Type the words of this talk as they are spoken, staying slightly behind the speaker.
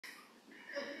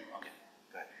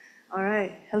All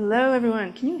right. Hello,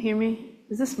 everyone. Can you hear me?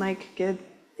 Is this mic good?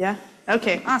 Yeah?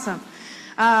 Okay, awesome.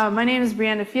 My name is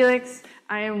Brianna Felix.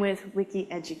 I am with Wiki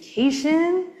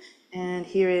Education, and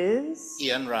here is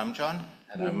Ian Ramjohn,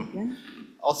 and I'm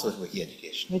also with Wiki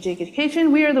Education. Wiki Education.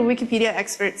 We are the Wikipedia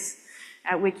experts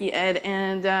at WikiEd,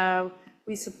 and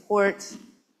we support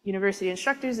university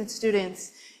instructors and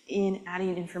students in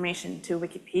adding information to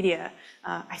Wikipedia.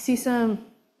 I see some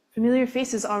familiar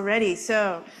faces already.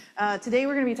 So today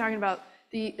we're going to be talking about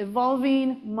the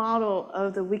evolving model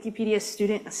of the Wikipedia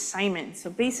student assignment. So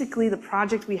basically the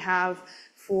project we have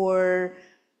for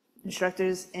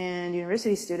instructors and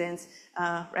university students,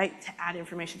 right, to add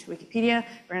information to Wikipedia.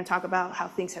 We're going to talk about how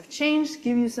things have changed,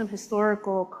 give you some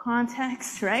historical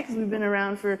context, right, because we've been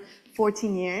around for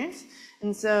 14 years.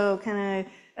 And so kind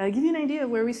of give you an idea of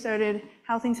where we started,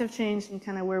 how things have changed, and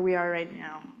kind of where we are right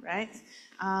now, right?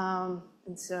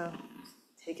 And so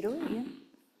take it away, Ian.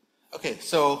 Okay,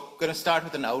 so I'm going to start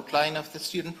with an outline of the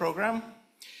student program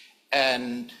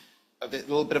and a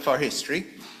little bit of our history.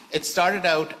 It started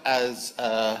out as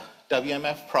a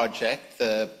WMF project,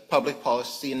 the public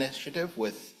policy initiative,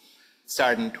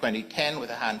 started in 2010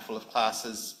 with a handful of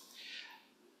classes.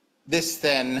 This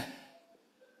then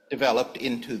developed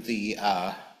into the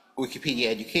Wikipedia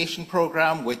Education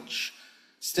program, which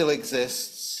still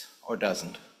exists or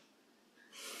doesn't.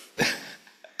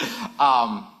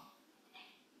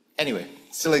 Anyway,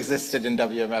 still existed in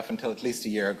WMF until at least a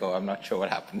year ago. I'm not sure what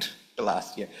happened the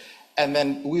last year. And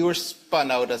then we were spun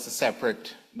out as a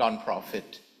separate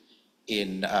nonprofit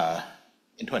in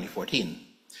 2014.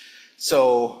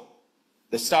 So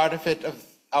the start of it, of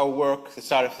our work, the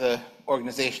start of the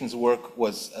organization's work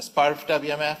was as part of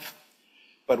WMF,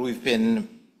 but we've been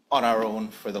on our own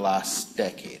for the last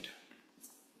decade.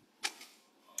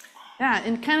 Yeah,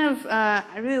 and kind of,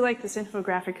 I really like this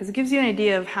infographic because it gives you an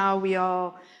idea of how we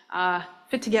all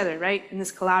fit together, right, in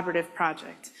this collaborative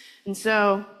project. And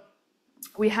so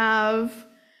we have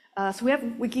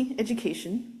Wiki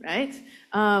Education, right?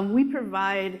 We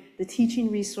provide the teaching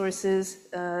resources,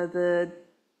 the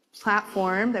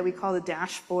platform that we call the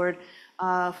dashboard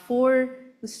for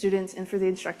the students and for the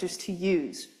instructors to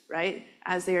use, right,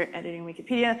 as they are editing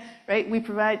Wikipedia, right? We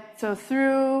provide, so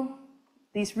through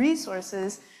these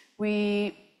resources,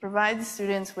 we provide the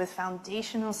students with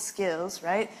foundational skills,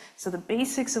 right? So the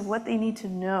basics of what they need to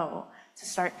know to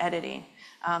start editing.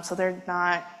 So they're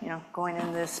not, going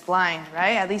in this blind,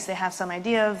 right? At least they have some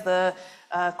idea of the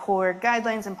core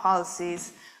guidelines and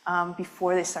policies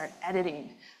before they start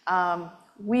editing.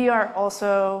 We are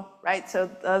also, right,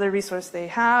 so the other resource they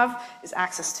have is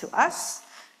access to us,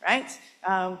 right?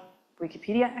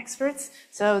 Wikipedia experts.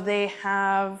 So they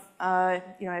have,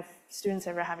 if students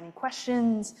ever have any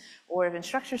questions or if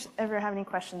instructors ever have any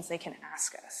questions, they can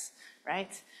ask us,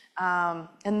 right?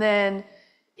 And then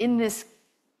in this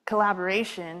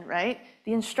collaboration, right,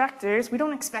 the instructors, we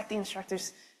don't expect the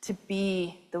instructors to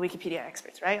be the Wikipedia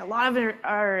experts, right? A lot of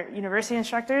our university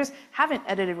instructors haven't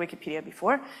edited Wikipedia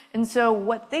before. And so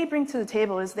what they bring to the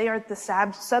table is they are the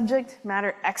subject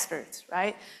matter experts,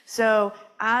 right? So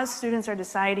as students are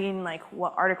deciding like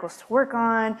what articles to work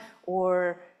on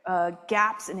or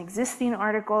gaps in existing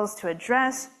articles to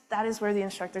address, that is where the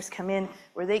instructors come in,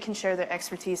 where they can share their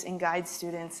expertise and guide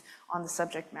students on the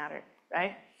subject matter,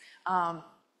 right?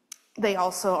 They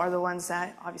also are the ones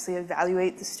that obviously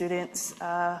evaluate the students'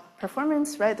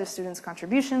 performance, right? The students'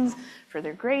 contributions for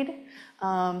their grade.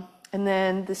 And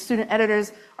then the student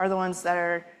editors are the ones that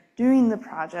are doing the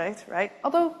project, right?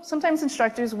 Although sometimes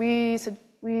instructors, we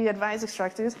advise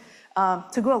instructors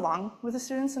to go along with the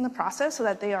students in the process so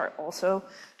that they are also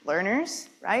learners,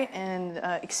 right? And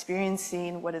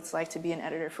experiencing what it's like to be an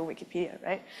editor for Wikipedia,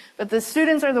 right? But the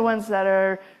students are the ones that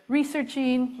are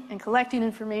researching and collecting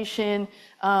information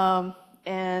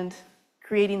and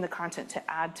creating the content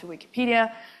to add to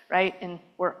Wikipedia, right? And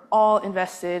we're all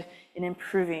invested in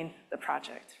improving the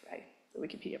project, right? The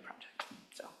Wikipedia project,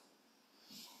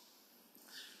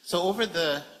 So over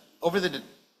the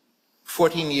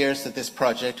 14 years that this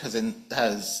project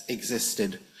has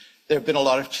existed, there have been a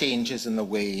lot of changes in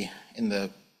the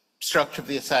structure of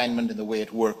the assignment and the way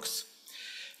it works.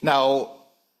 Now,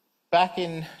 back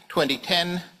in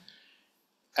 2010,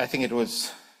 I think it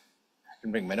was, I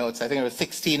can bring my notes, I think it was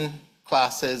 16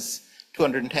 classes,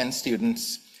 210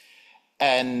 students.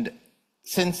 And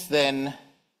since then,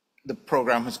 the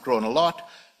program has grown a lot.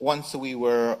 Once we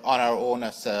were on our own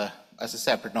as a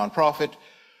separate nonprofit,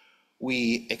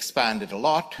 we expanded a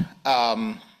lot.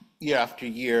 Year after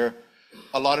year,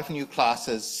 a lot of new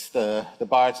classes, the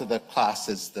bars of the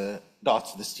classes, the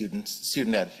dots of the students,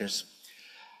 student editors.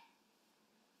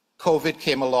 COVID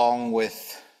came along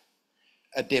with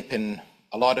a dip in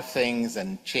a lot of things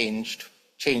and changed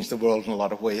the world in a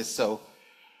lot of ways. So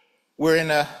we're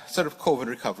in a sort of COVID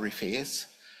recovery phase,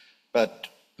 but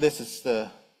this is the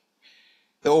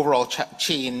overall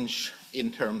change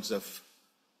in terms of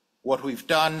what we've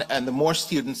done, and the more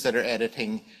students that are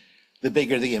editing, the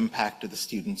bigger the impact of the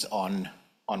students on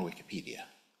Wikipedia.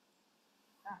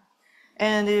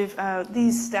 And if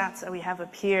these stats that we have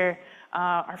up here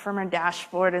are from our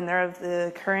dashboard, and they're of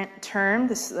the current term,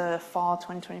 this is the fall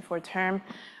 2024 term,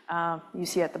 you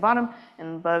see at the bottom,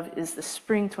 and above is the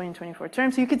spring 2024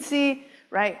 term. So you could see,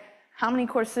 right, how many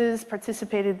courses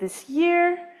participated this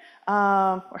year,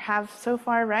 or have so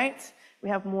far, right? We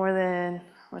have more than,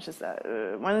 what is that?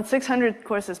 More than 600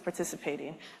 courses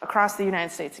participating across the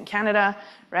United States and Canada,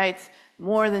 right?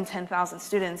 More than 10,000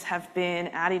 students have been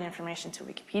adding information to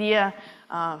Wikipedia.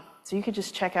 So you could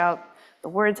just check out the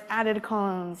words added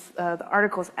columns, the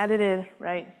articles edited,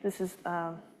 right? This is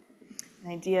an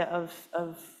idea of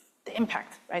the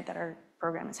impact, right, that our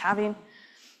program is having.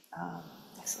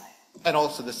 Next slide. And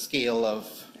also the scale of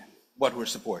what we're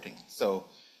supporting. So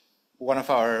one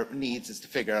of our needs is to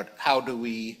figure out how do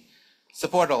we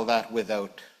support all that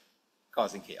without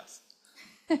causing chaos.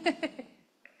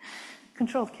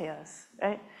 Controlled chaos,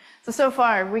 right? So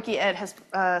far, WikiEd has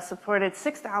supported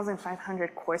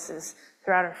 6,500 courses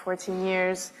throughout our 14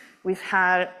 years. We've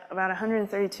had about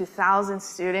 132,000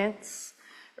 students,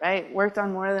 right? Worked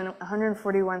on more than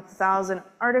 141,000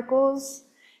 articles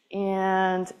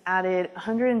and added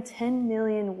 110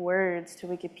 million words to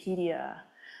Wikipedia.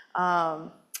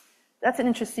 That's an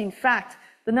interesting fact.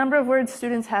 The number of words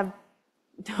students have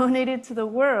donated to the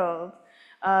world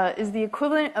is the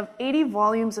equivalent of 80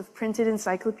 volumes of printed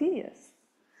encyclopedias,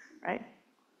 right?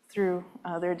 Through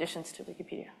their additions to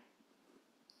Wikipedia.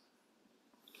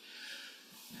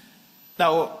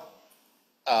 Now,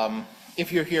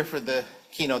 if you're here for the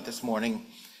keynote this morning,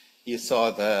 you saw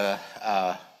the,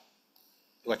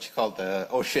 what you call the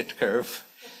oh shit curve.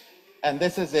 And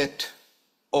this is it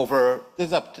over,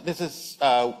 this is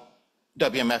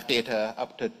WMF data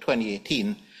up to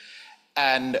 2018.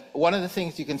 And one of the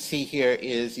things you can see here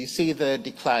is you see the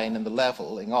decline and the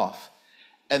leveling off.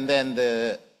 And then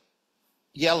the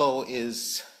yellow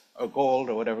is, or gold,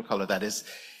 or whatever color that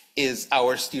is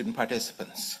our student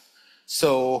participants.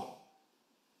 So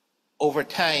over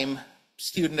time,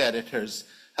 student editors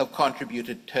have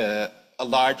contributed to a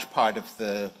large part of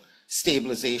the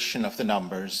stabilization of the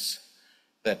numbers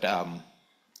that of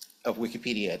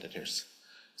Wikipedia editors.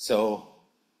 So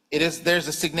there's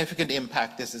a significant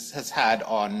impact this has had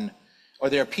on, or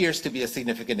there appears to be a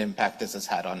significant impact this has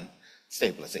had on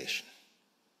stabilization.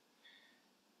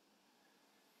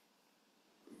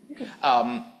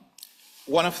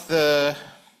 One of the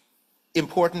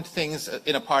important things,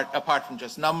 apart from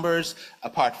just numbers,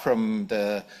 apart from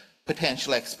the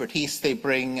potential expertise they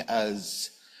bring as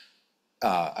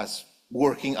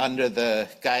working under the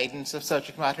guidance of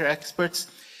subject matter experts,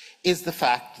 is the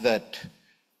fact that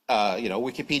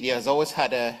Wikipedia has always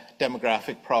had a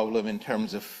demographic problem in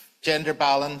terms of gender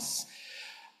balance.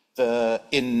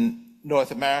 In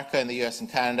North America, in the US and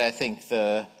Canada, I think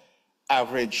the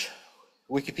average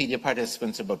Wikipedia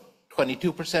participants are about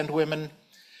 22% women.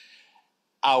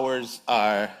 Ours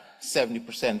are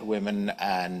 70% women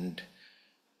and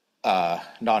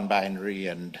non-binary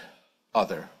and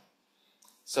other.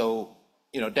 So,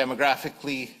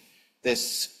 demographically,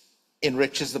 this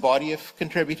enriches the body of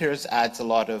contributors, adds a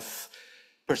lot of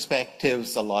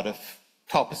perspectives, a lot of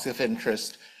topics of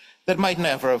interest that might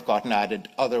never have gotten added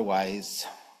otherwise.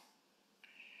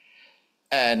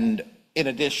 And in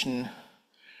addition,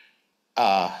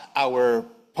 our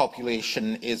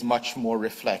population is much more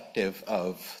reflective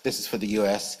of, this is for the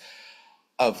US,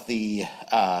 of the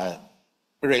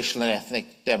racial and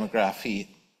ethnic demography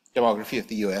of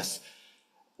the US,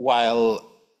 while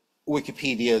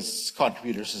Wikipedia's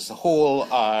contributors as a whole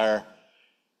are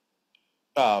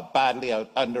badly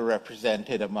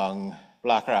underrepresented among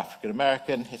Black or African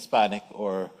American, Hispanic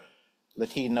or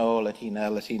Latino, Latina,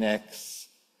 Latinx,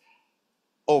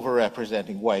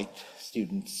 overrepresenting white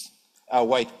students,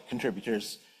 white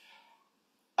contributors.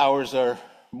 Ours are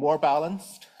more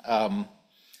balanced,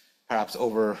 perhaps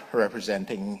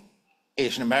overrepresenting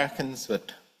Asian Americans,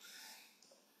 but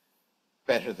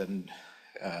better than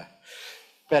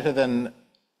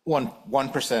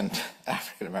 1%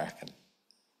 African American.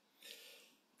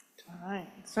 All right.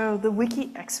 So the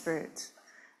Wiki expert.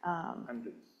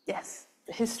 Yes,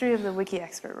 the history of the Wiki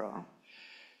expert role.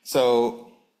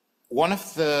 So one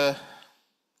of the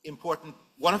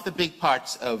big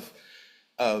parts of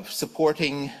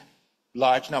supporting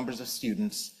large numbers of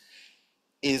students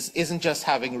isn't just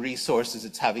having resources,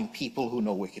 it's having people who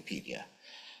know Wikipedia.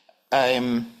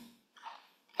 I'm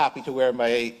happy to wear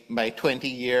my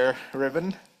 20-year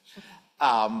ribbon.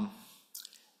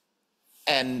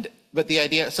 But the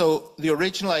idea, so the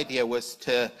original idea was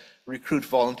to recruit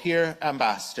volunteer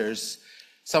ambassadors.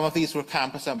 Some of these were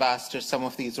campus ambassadors, some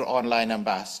of these were online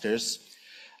ambassadors,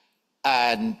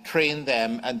 and train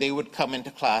them, and they would come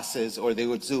into classes or they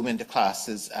would Zoom into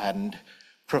classes and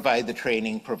provide the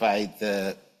training, provide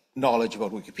the knowledge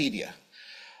about Wikipedia.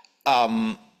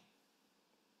 One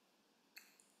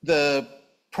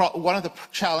of the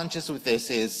challenges with this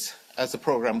is, as the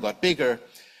program got bigger,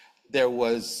 there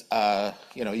was,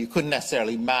 you couldn't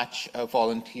necessarily match a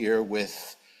volunteer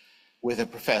with a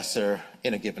professor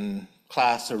in a given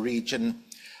class or region.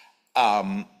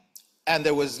 And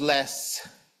there was less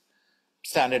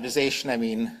standardization. I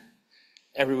mean,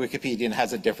 every Wikipedian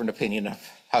has a different opinion of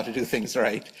how to do things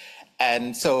right.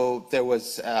 And so there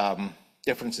was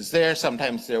differences there.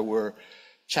 Sometimes there were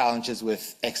challenges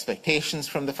with expectations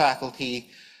from the faculty,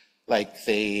 like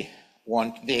they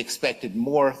expected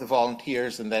more of the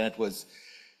volunteers, and then it was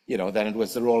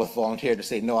the role of the volunteer to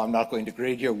say, no, I'm not going to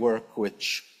grade your work,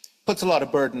 which puts a lot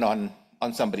of burden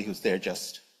on somebody who's there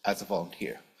just as a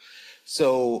volunteer.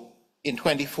 So in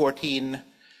 2014,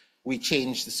 we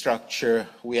changed the structure.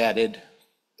 We added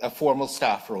a formal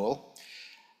staff role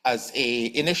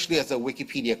initially as a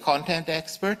Wikipedia content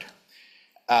expert.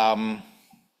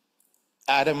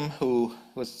 Adam, who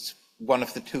was one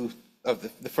of the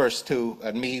first two,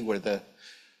 and me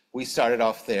we started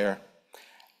off there.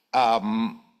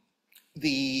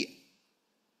 The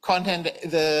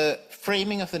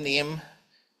framing of the name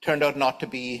turned out not to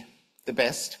be the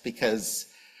best because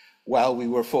while we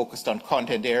were focused on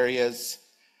content areas,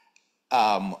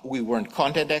 we weren't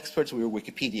content experts, we were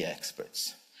Wikipedia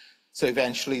experts. So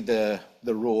eventually the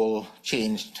role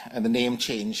changed and the name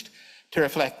changed to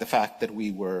reflect the fact that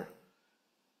we were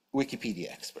Wikipedia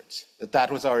experts,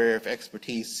 that was our area of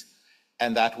expertise,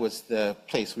 and that was the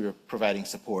place we were providing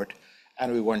support,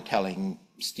 and we weren't telling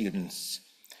students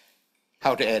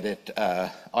how to edit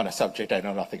on a subject I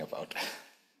know nothing about.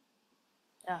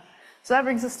 Yeah, so that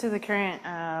brings us to the current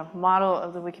model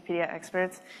of the Wikipedia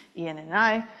experts, Ian and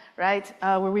I, right,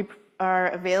 where we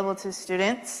are available to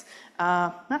students,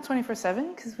 not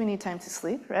 24/7, because we need time to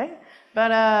sleep, right,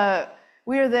 but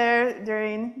we are there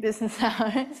during business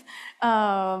hours,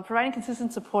 providing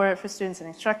consistent support for students and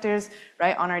instructors,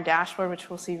 right? On our dashboard, which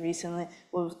we'll see which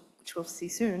we'll see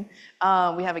soon,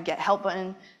 we have a Get Help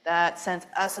button that sends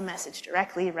us a message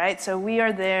directly, right? So we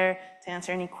are there to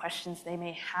answer any questions they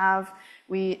may have.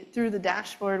 Through the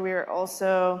dashboard, we are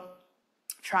also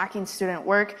tracking student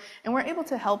work, and we're able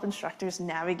to help instructors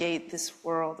navigate this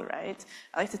world, right?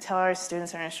 I like to tell our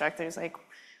students and our instructors, like,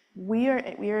 we're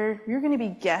going to be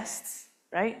guests,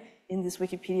 right, in this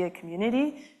Wikipedia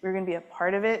community. We're going to be a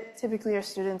part of it. Typically, our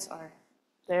students are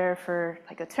there for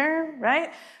like a term,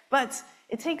 right? But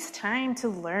it takes time to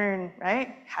learn,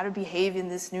 right, how to behave in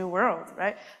this new world,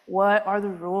 right? What are the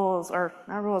rules, or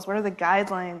not rules, what are the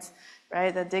guidelines,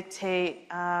 right, that dictate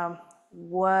how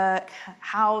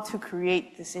to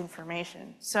create this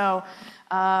information? So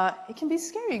it can be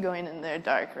scary going in there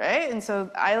dark, right? And so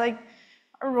our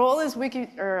role is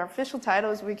our official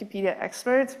title is Wikipedia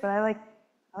experts, but I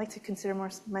like to consider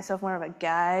myself more of a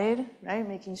guide, right?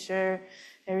 Making sure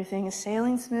everything is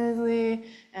sailing smoothly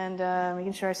and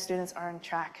making sure our students are on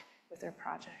track with their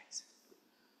projects.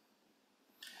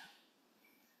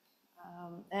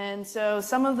 And so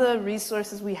some of the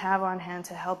resources we have on hand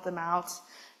to help them out,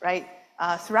 right,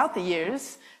 throughout the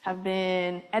years have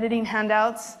been editing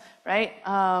handouts, right?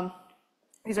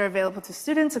 These are available to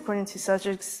students according to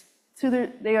subjects.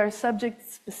 They are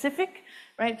subject specific,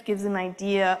 right? It gives them an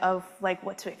idea of like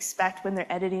what to expect when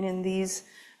they're editing in these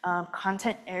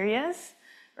content areas,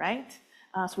 right?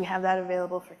 So we have that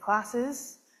available for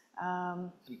classes.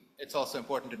 It's also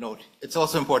important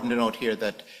to note here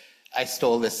that I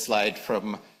stole this slide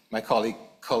from my colleague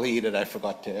Khalid, and I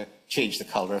forgot to change the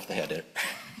color of the header.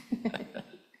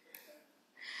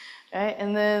 Right,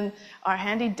 and then our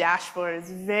handy dashboard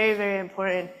is very, very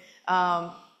important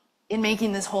in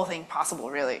making this whole thing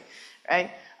possible, really,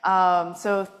 right?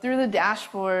 So through the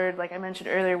dashboard, like I mentioned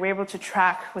earlier, we're able to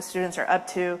track what students are up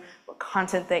to, what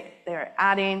content they are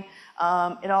adding.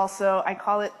 It also, I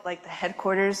call it like the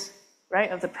headquarters, right,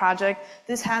 of the project.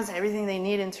 This has everything they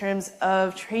need in terms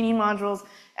of training modules,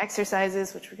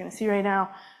 exercises, which we're going to see right now,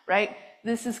 right?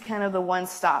 This is kind of the one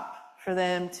stop for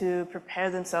them to prepare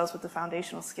themselves with the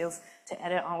foundational skills to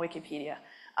edit on Wikipedia.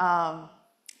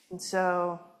 And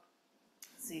so,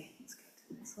 let's see, let's go to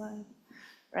the next slide,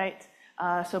 right?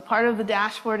 So part of the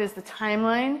dashboard is the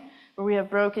timeline, where we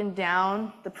have broken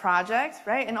down the project,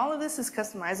 right? And all of this is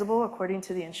customizable according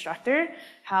to the instructor,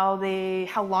 how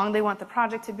long they want the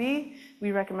project to be.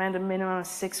 We recommend a minimum of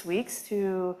 6 weeks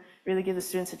to really give the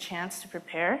students a chance to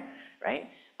prepare, right?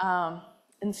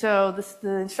 And so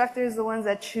the instructor is the ones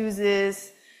that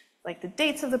chooses like the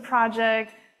dates of the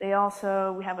project. We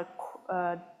have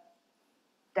a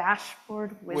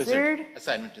dashboard wizard.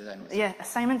 Assignment design wizard. Yeah,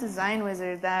 assignment design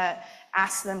wizard that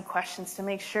asks them questions to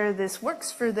make sure this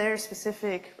works for their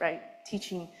specific, right,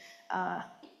 teaching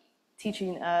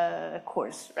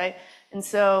course, right? And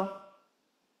so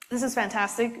this is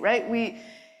fantastic, right?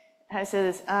 How I say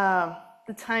this,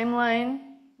 the timeline,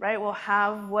 right, will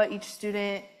have what each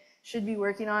student should be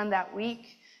working on that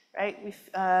week, right? We've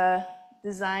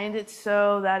designed it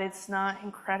so that it's not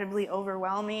incredibly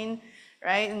overwhelming,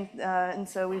 right? And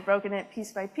so we've broken it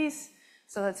piece by piece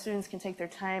so that students can take their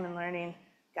time in learning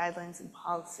guidelines and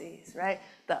policies, right?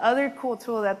 The other cool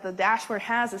tool that the dashboard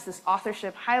has is this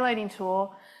authorship highlighting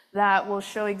tool that will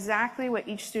show exactly what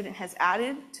each student has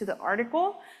added to the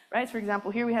article, right? So for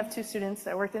example, here we have 2 students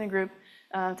that worked in a group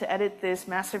to edit this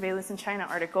mass surveillance in China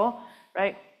article,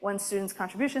 right? One student's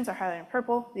contributions are highlighted in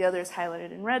purple, the other is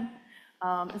highlighted in red.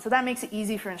 And so that makes it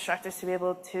easy for instructors to be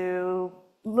able to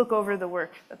look over the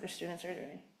work that their students are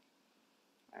doing.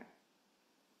 Right.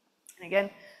 And again,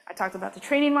 I talked about the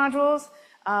training modules.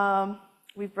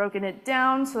 We've broken it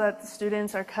down so that the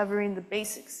students are covering the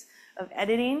basics of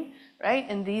editing, right?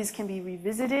 And these can be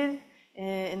revisited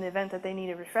in the event that they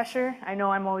need a refresher. I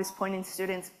know I'm always pointing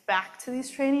students back to these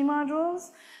training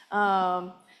modules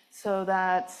so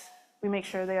that we make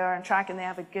sure they are on track and they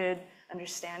have a good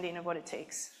understanding of what it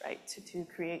takes, right, to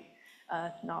create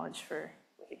knowledge for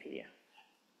Wikipedia.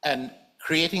 And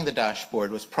creating the dashboard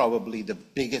was probably the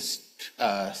biggest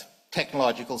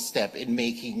technological step in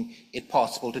making it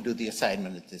possible to do the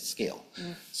assignment at this scale.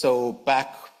 So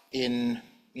back in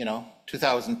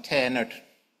 2010 or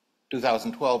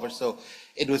 2012 or so,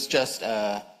 it was just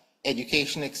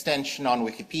education extension on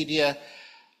Wikipedia.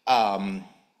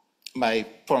 My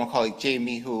former colleague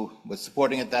Jamie, who was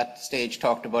supporting at that stage,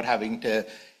 talked about having to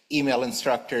email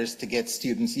instructors to get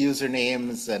students'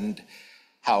 usernames and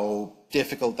how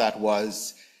difficult that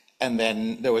was. And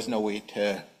then there was no way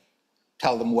to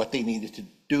tell them what they needed to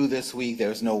do this week. There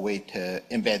was no way to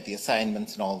embed the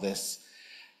assignments and all this.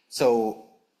 So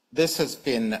this has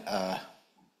been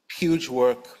huge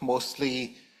work,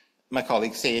 mostly my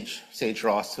colleague Sage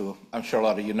Ross, who I'm sure a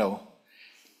lot of you know.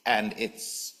 And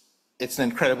it's an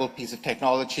incredible piece of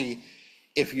technology.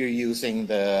 If you're using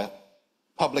the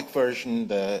public version,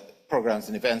 the Programs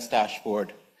and Events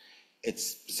dashboard,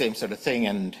 it's the same sort of thing.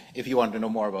 And if you want to know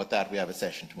more about that, we have a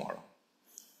session tomorrow.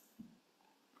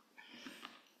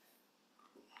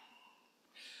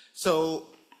 So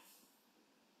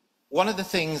one of the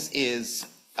things is,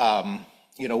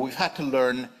 we've had to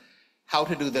learn how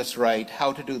to do this right,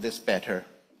 how to do this better.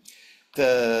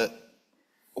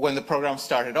 When the program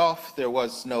started off, there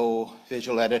was no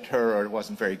visual editor, or it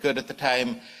wasn't very good at the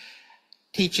time.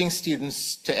 Teaching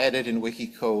students to edit in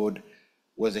Wikicode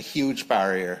was a huge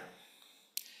barrier.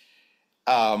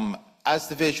 As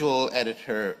the visual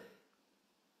editor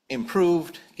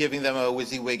improved, giving them a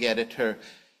WYSIWYG editor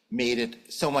made it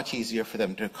so much easier for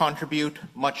them to contribute,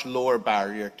 much lower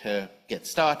barrier to get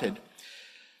started.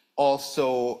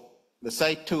 Also, the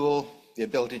cite tool, the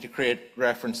ability to create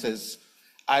references.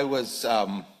 I was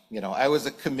a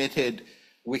committed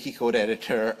Wikicode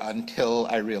editor until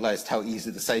I realized how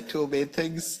easy the cite tool made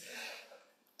things.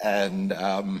 And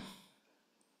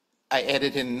I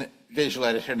edit in Visual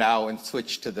Editor now and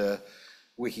switch to the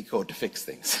Wikicode to fix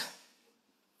things.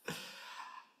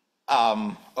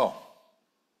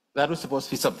 That was supposed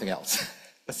to be something else.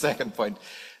 The second point.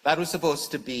 That was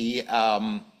supposed to be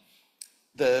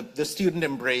the student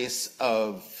embrace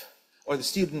of, or the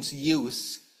student's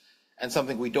use, and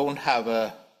something we don't have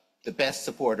the best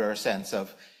support or a sense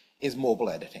of, is mobile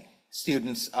editing.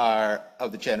 Students are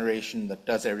of the generation that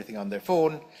does everything on their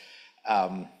phone.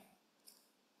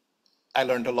 I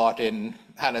learned a lot in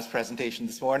Hannah's presentation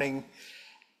this morning,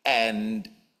 and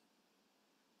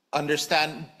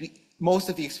most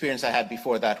of the experience I had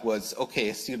before that was, okay,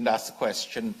 a student asks a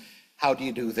question, how do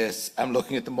you do this? I'm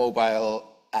looking at the mobile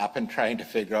app and trying to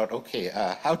figure out, okay,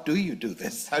 how do you do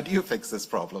this? How do you fix this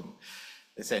problem?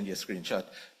 They send you a screenshot.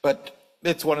 But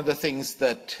it's one of the things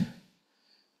that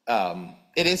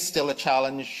it is still a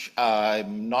challenge.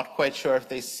 I'm not quite sure if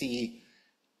they see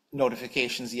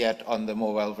notifications yet on the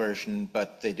mobile version,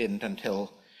 but they didn't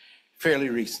until fairly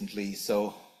recently.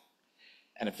 So,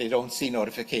 and if they don't see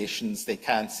notifications, they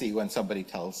can't see when somebody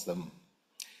tells them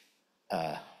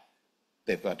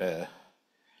they've got to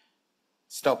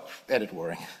stop edit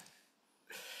worrying.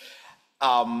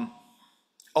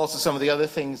 Also, some of the other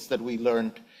things that we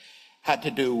learned had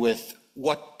to do with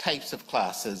what types of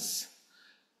classes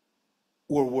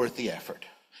were worth the effort.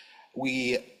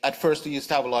 At first, we used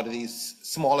to have a lot of these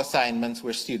small assignments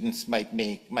where students might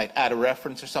add a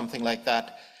reference or something like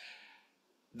that.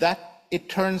 It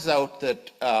turns out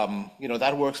that,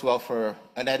 that works well for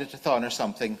an editathon or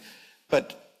something,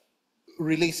 but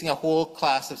releasing a whole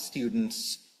class of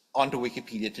students onto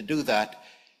Wikipedia to do that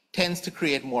tends to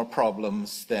create more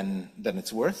problems than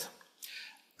it's worth.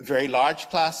 Very large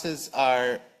classes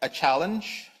are a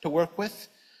challenge to work with.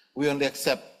 We only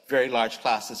accept very large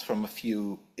classes from a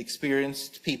few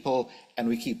experienced people, and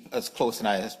we keep as close an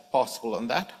eye as possible on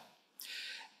that.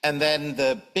 And then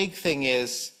the big thing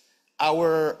is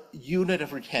our unit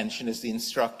of retention is the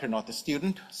instructor, not the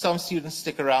student. Some students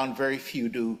stick around, very few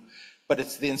do, but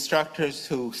it's the instructors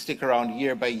who stick around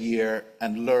year by year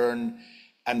and learn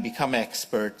and become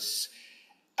experts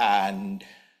and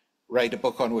write a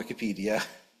book on Wikipedia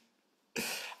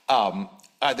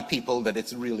are the people that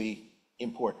it's really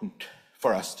important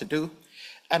for us to do.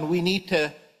 And we need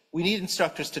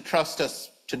instructors to trust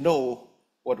us to know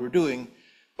what we're doing,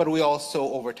 but we also,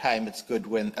 over time, it's good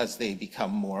as they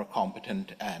become more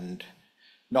competent and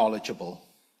knowledgeable.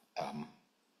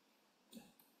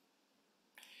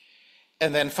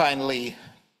 And then finally,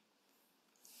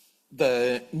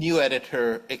 the new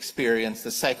editor experience,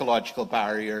 the psychological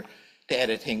barrier to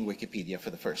editing Wikipedia for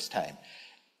the first time.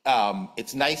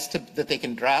 It's nice that they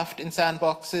can draft in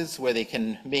sandboxes where they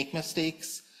can make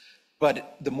mistakes,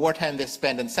 but the more time they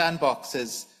spend in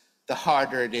sandboxes, the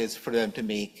harder it is for them to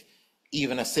make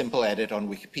even a simple edit on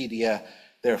Wikipedia.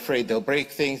 They're afraid they'll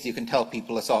break things. You can tell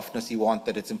people as often as you want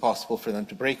that it's impossible for them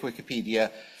to break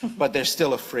Wikipedia, but they're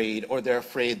still afraid, or they're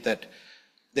afraid that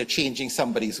they're changing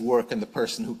somebody's work and the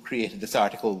person who created this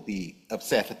article will be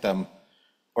upset at them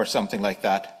or something like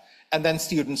that. And then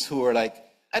students who are like,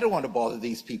 I don't want to bother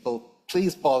these people.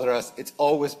 Please bother us. It's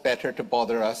always better to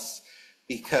bother us,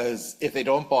 because if they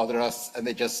don't bother us and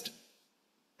they just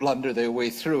blunder their way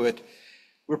through it,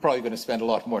 we're probably going to spend a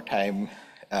lot more time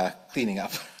cleaning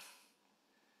up.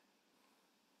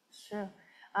 Sure.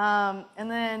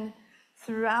 And then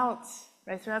throughout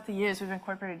the years, we've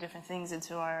incorporated different things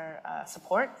into our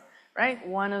support, right?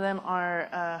 One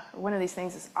of these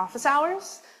things is office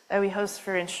hours that we host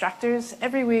for instructors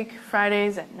every week,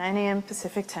 Fridays at 9 a.m.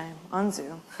 Pacific time on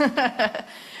Zoom.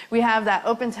 We have that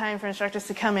open time for instructors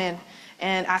to come in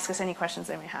and ask us any questions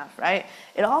they may have, right?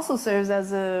 It also serves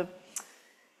as an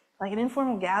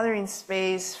informal gathering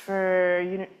space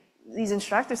for these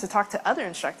instructors to talk to other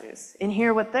instructors and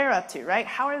hear what they're up to, right?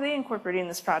 How are they incorporating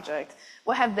this project?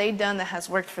 What have they done that has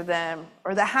worked for them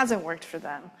or that hasn't worked for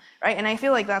them, right? And I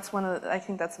feel like that's I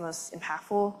think that's the most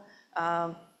impactful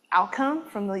outcome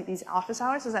from these office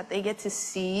hours, is that they get to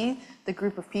see the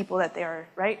group of people that they are,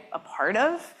 right, a part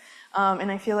of. And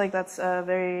I feel like that's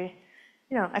very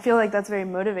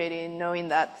motivating, knowing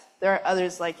that there are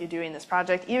others like you doing this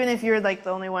project, even if you're like the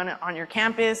only one on your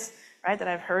campus, right, that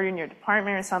I've heard in your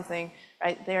department or something,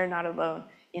 right, they are not alone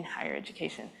in higher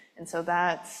education. And so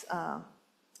that's, I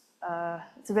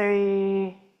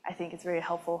think it's a very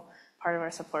helpful part of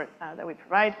our support that we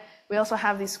provide. We also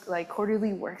have these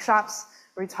quarterly workshops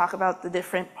where we talk about the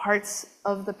different parts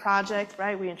of the project,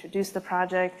 right? We introduce the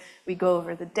project, we go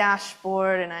over the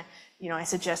dashboard, and I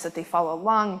suggest that they follow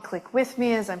along and click with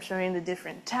me as I'm showing the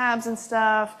different tabs and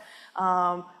stuff.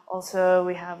 Also,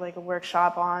 we have a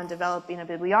workshop on developing a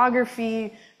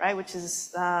bibliography, right, which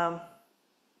is the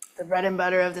bread and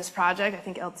butter of this project. I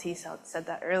think LT said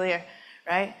that earlier,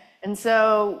 right? And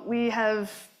so we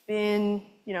have been,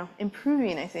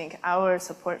 improving, I think, our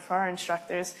support for our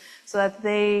instructors so that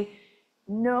they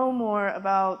know more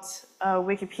about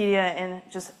Wikipedia and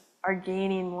just are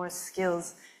gaining more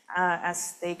skills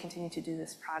as they continue to do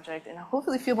this project, and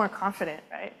hopefully feel more confident,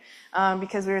 right?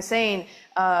 Because we were saying,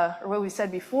 or what we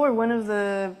said before, one of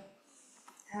the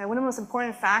most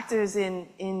important factors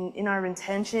in our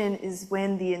retention is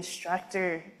when the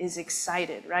instructor is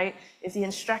excited, right? If the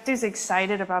instructor is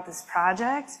excited about this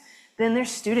project, then their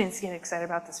students get excited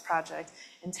about this project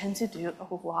and tend to do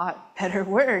a lot better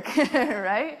work,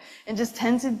 right? And just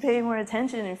tend to pay more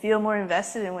attention and feel more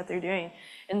invested in what they're doing.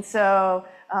 And so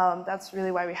that's really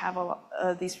why we have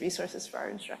these resources for our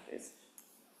instructors.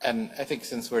 And I think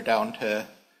since we're down to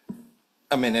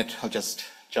a minute, I'll just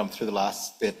jump through the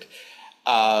last bit.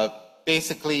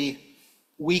 Basically,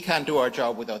 we can't do our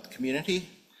job without the community.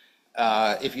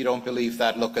 If you don't believe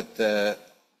that, look at the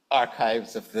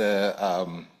archives of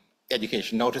the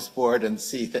Education Notice Board and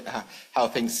see how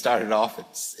things started off.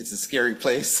 It's a scary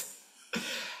place.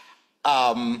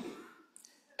 And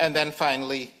then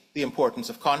finally, the importance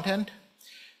of content.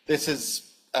 This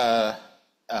is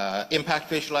impact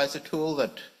visualizer tool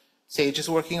that Sage is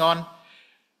working on.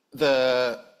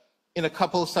 In a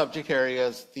couple subject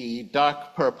areas, the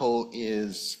dark purple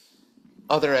is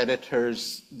other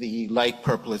editors, the light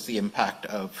purple is the impact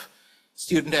of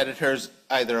student editors,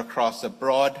 either across a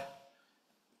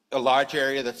large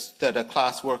area that a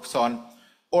class works on,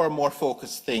 or a more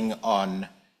focused thing on,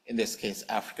 in this case,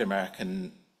 African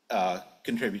American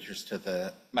contributors to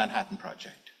the Manhattan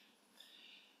Project.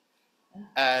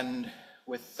 And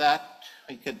with that,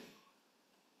 we could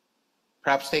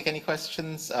perhaps take any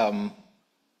questions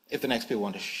if the next people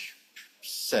want to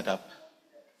set up.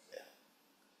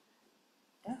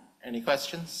 Yeah. Any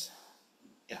questions?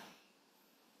 Yeah.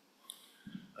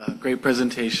 Great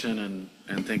presentation,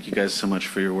 and thank you guys so much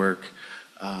for your work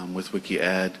with Wiki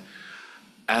Ed.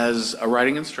 As a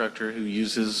writing instructor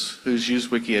who's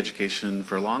used Wiki Education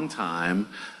for a long time,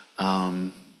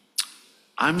 I'm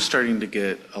starting to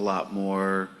get a lot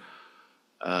more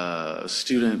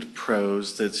student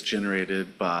prose that's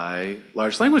generated by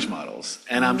large language models.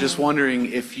 And I'm just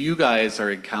wondering if you guys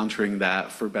are encountering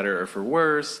that for better or for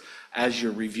worse. As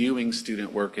you're reviewing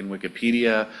student work in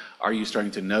Wikipedia, are you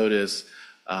starting to notice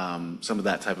some of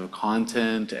that type of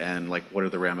content, and like what are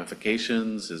the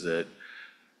ramifications? Is it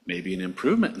maybe an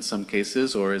improvement in some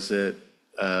cases, or is it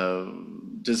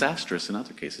disastrous in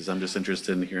other cases? I'm just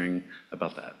interested in hearing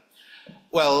about that.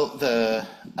 Well,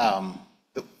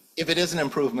 if it is an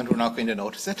improvement, we're not going to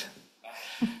notice it.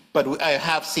 But I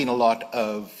have seen a lot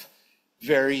of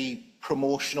very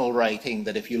promotional writing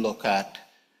that, if you look at,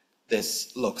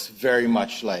 this looks very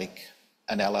much like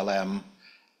an LLM,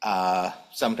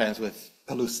 sometimes with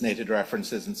hallucinated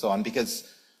references and so on,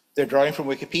 because they're drawing from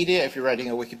Wikipedia. If you're writing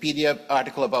a Wikipedia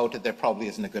article about it, there probably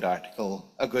isn't a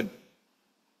good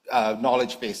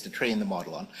knowledge base to train the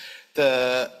model on.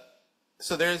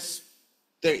 So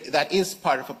that is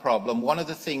part of a problem. One of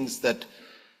the things that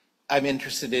I'm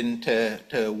interested in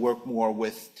to work more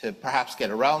with, to perhaps get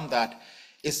around that,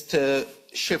 is to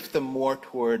shift them more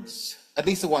towards, at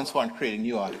least the ones who aren't creating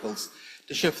new articles,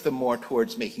 to shift them more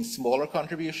towards making smaller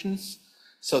contributions,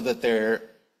 so that they're,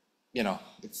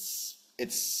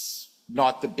 it's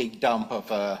not the big dump of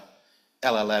a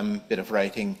LLM bit of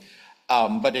writing,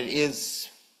 but it is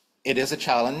a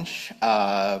challenge.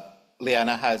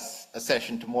 Liana has a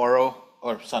session tomorrow,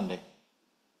 or Sunday.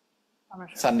 I'm not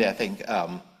sure. Sunday, I think,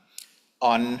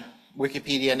 on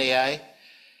Wikipedia and AI.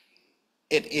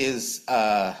 It is,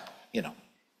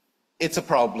 it's a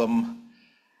problem.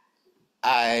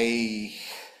 I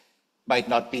might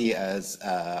not be as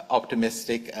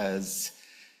optimistic as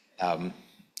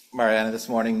Mariana this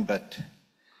morning, but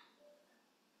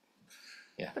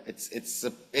yeah,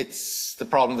 it's the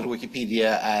problem that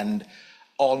Wikipedia and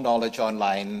all knowledge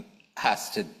online has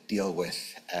to deal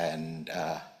with, and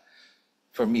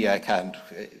for me, AI can't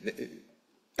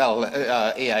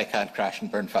crash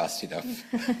and burn fast enough.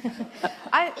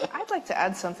 I'd like to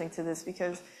add something to this,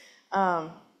 because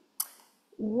how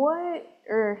do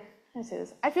I say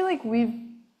this? I feel like we're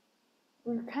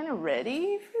kind of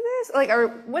ready for this. Like,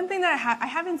 one thing that I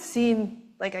haven't seen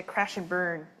like a crash and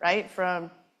burn, right, from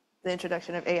the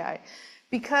introduction of AI,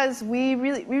 because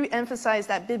we emphasize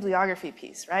that bibliography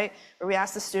piece, right, where we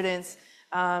ask the students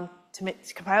to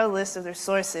compile a list of their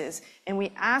sources, and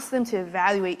we ask them to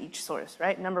evaluate each source,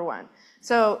 right, number one.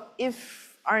 So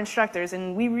if our instructors,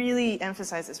 and we really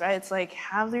emphasize this, right, it's like,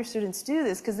 have their students do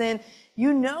this, because then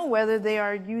you know whether they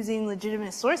are using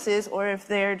legitimate sources or if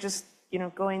they're just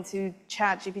going to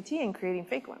ChatGPT and creating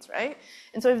fake ones, right?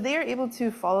 And so if they are able to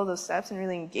follow those steps and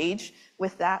really engage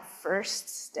with that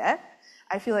first step,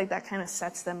 I feel like that kind of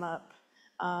sets them up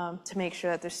to make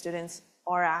sure that their students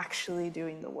are actually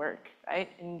doing the work, right?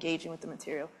 And engaging with the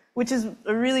material, which is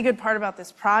a really good part about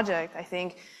this project, I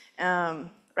think,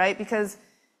 right? Because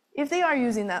if they are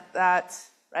using that,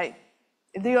 right?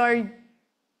 If they are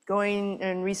going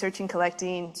and researching,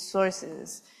 collecting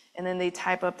sources, and then they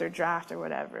type up their draft or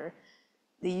whatever,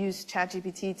 they use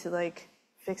ChatGPT to like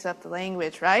fix up the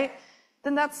language, right?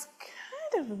 Then that's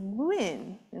kind of a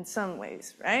win in some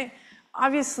ways, right?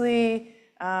 Obviously,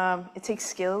 it takes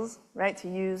skills, right, to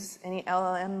use any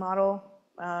LLM model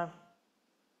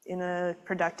in a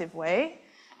productive way.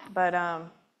 But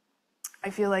I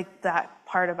feel like that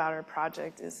part about our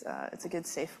project is it's a good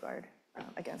safeguard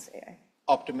against AI.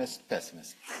 Optimist,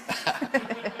 pessimist.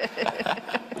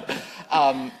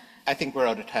 I think we're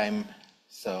out of time,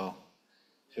 so.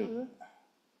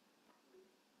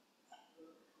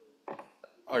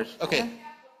 Or okay.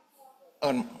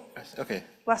 Okay.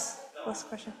 Last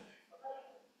question.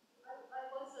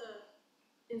 I was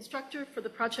an instructor for the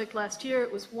project last year.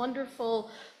 It was wonderful,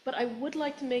 but I would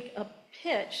like to make a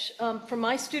pitch. For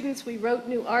my students, we wrote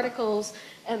new articles,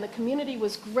 and the community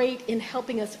was great in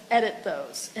helping us edit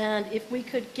those. And if we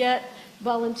could get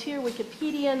volunteer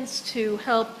Wikipedians to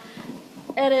help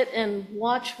edit and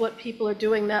watch what people are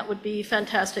doing, that would be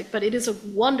fantastic. But it is a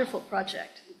wonderful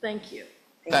project. Thank you.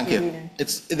 Thank you.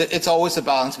 It's always a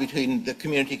balance between the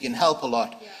community can help a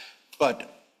lot,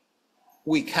 but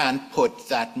we can't put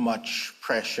that much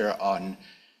pressure on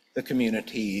the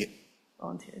community,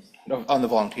 Volunteers. on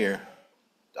volunteer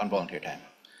time.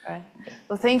 All right.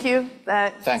 Well, thank you.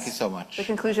 Thank you so much. The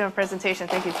conclusion of the presentation.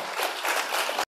 Thank you.